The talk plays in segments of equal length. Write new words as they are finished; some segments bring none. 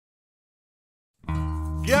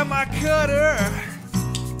Got my cutter,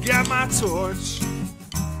 got my torch.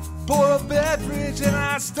 Pour a beverage and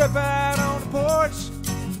I step out on the porch.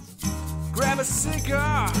 Grab a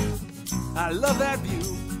cigar, I love that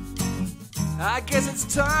view. I guess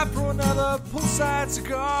it's time for another Poolside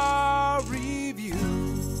cigar review.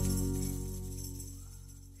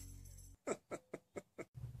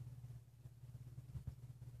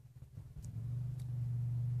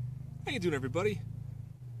 How you doing, everybody?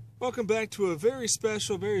 Welcome back to a very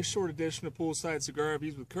special, very short edition of Poolside Cigar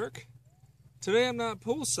Reviews with Kirk. Today I'm not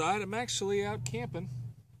poolside, I'm actually out camping,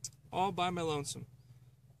 all by my lonesome.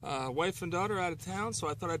 Wife and daughter out of town, so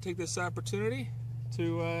I thought I'd take this opportunity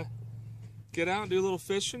to get out and do a little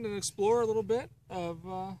fishing and explore a little bit of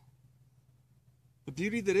the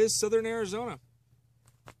beauty that is southern Arizona.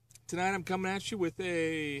 Tonight I'm coming at you with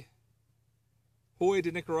a Hoy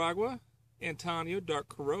de Nicaragua Antonio Dark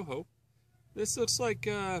Corojo. This looks like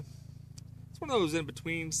it's one of those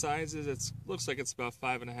in-between sizes. It looks like it's about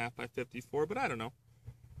 5.5 by 54, but I don't know.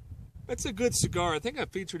 It's a good cigar. I think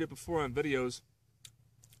I've featured it before on videos.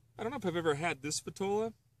 I don't know if I've ever had this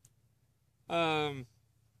Vitola.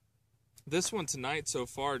 This one tonight so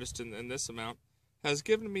far, just in this amount, has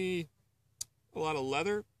given me a lot of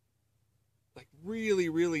leather. Like really,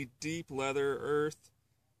 really deep leather, earth.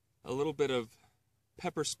 A little bit of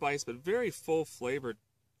pepper spice, but very full flavored.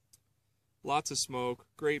 Lots of smoke,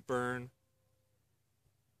 great burn.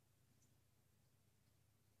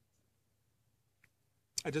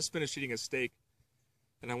 I just finished eating a steak,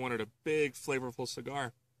 and I wanted a big, flavorful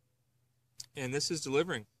cigar. And this is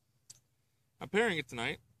delivering. I'm pairing it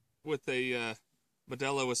tonight with a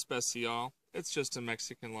Modelo Especial. It's just a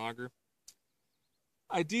Mexican lager.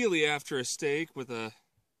 Ideally, after a steak with a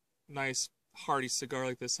nice, hearty cigar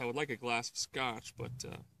like this, I would like a glass of scotch, but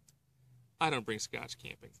I don't bring scotch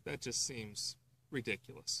camping. That just seems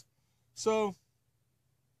ridiculous. So,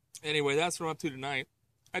 anyway, that's what I'm up to tonight.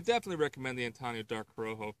 I definitely recommend the Antonio Dark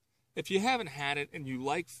Corojo. If you haven't had it and you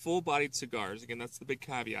like full-bodied cigars, again, that's the big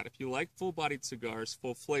caveat. If you like full-bodied cigars,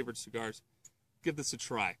 full-flavored cigars, give this a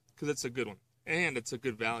try, because it's a good one, and it's a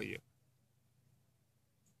good value.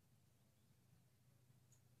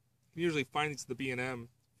 You can usually find these at the B&M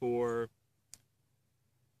for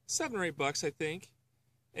 $7 or $8, I think.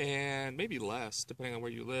 And maybe less, depending on where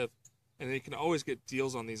you live. And then you can always get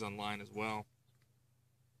deals on these online as well.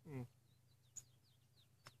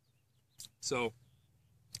 So,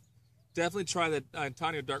 definitely try the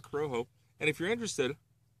Antonio Dark Corojo. And if you're interested,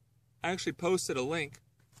 I actually posted a link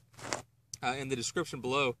in the description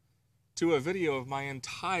below to a video of my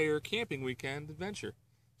entire camping weekend adventure.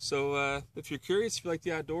 So, if you're curious, if you like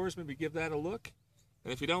the outdoors, maybe give that a look.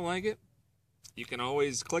 And if you don't like it, you can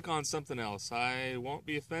always click on something else. I won't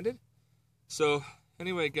be offended. So,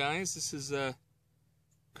 anyway, guys, this is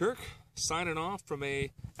Kirk signing off from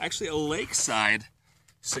actually a lakeside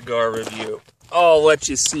cigar review. I'll let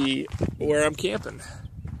you see where I'm camping.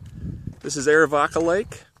 This is Arivaca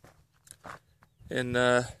Lake, in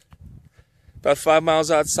about 5 miles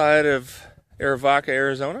outside of Arivaca,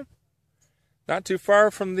 Arizona. Not too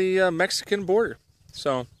far from the Mexican border.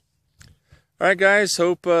 So, all right, guys,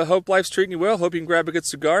 hope life's treating you well. Hope you can grab a good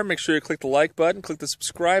cigar. Make sure you click the like button, click the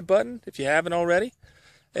subscribe button if you haven't already.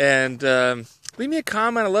 And leave me a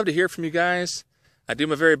comment. I'd love to hear from you guys. I do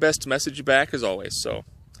my very best to message you back, as always. So,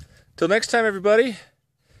 till next time, everybody,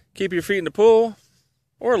 keep your feet in the pool,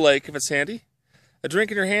 or a lake if it's handy, a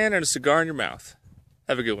drink in your hand and a cigar in your mouth.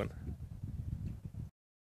 Have a good one.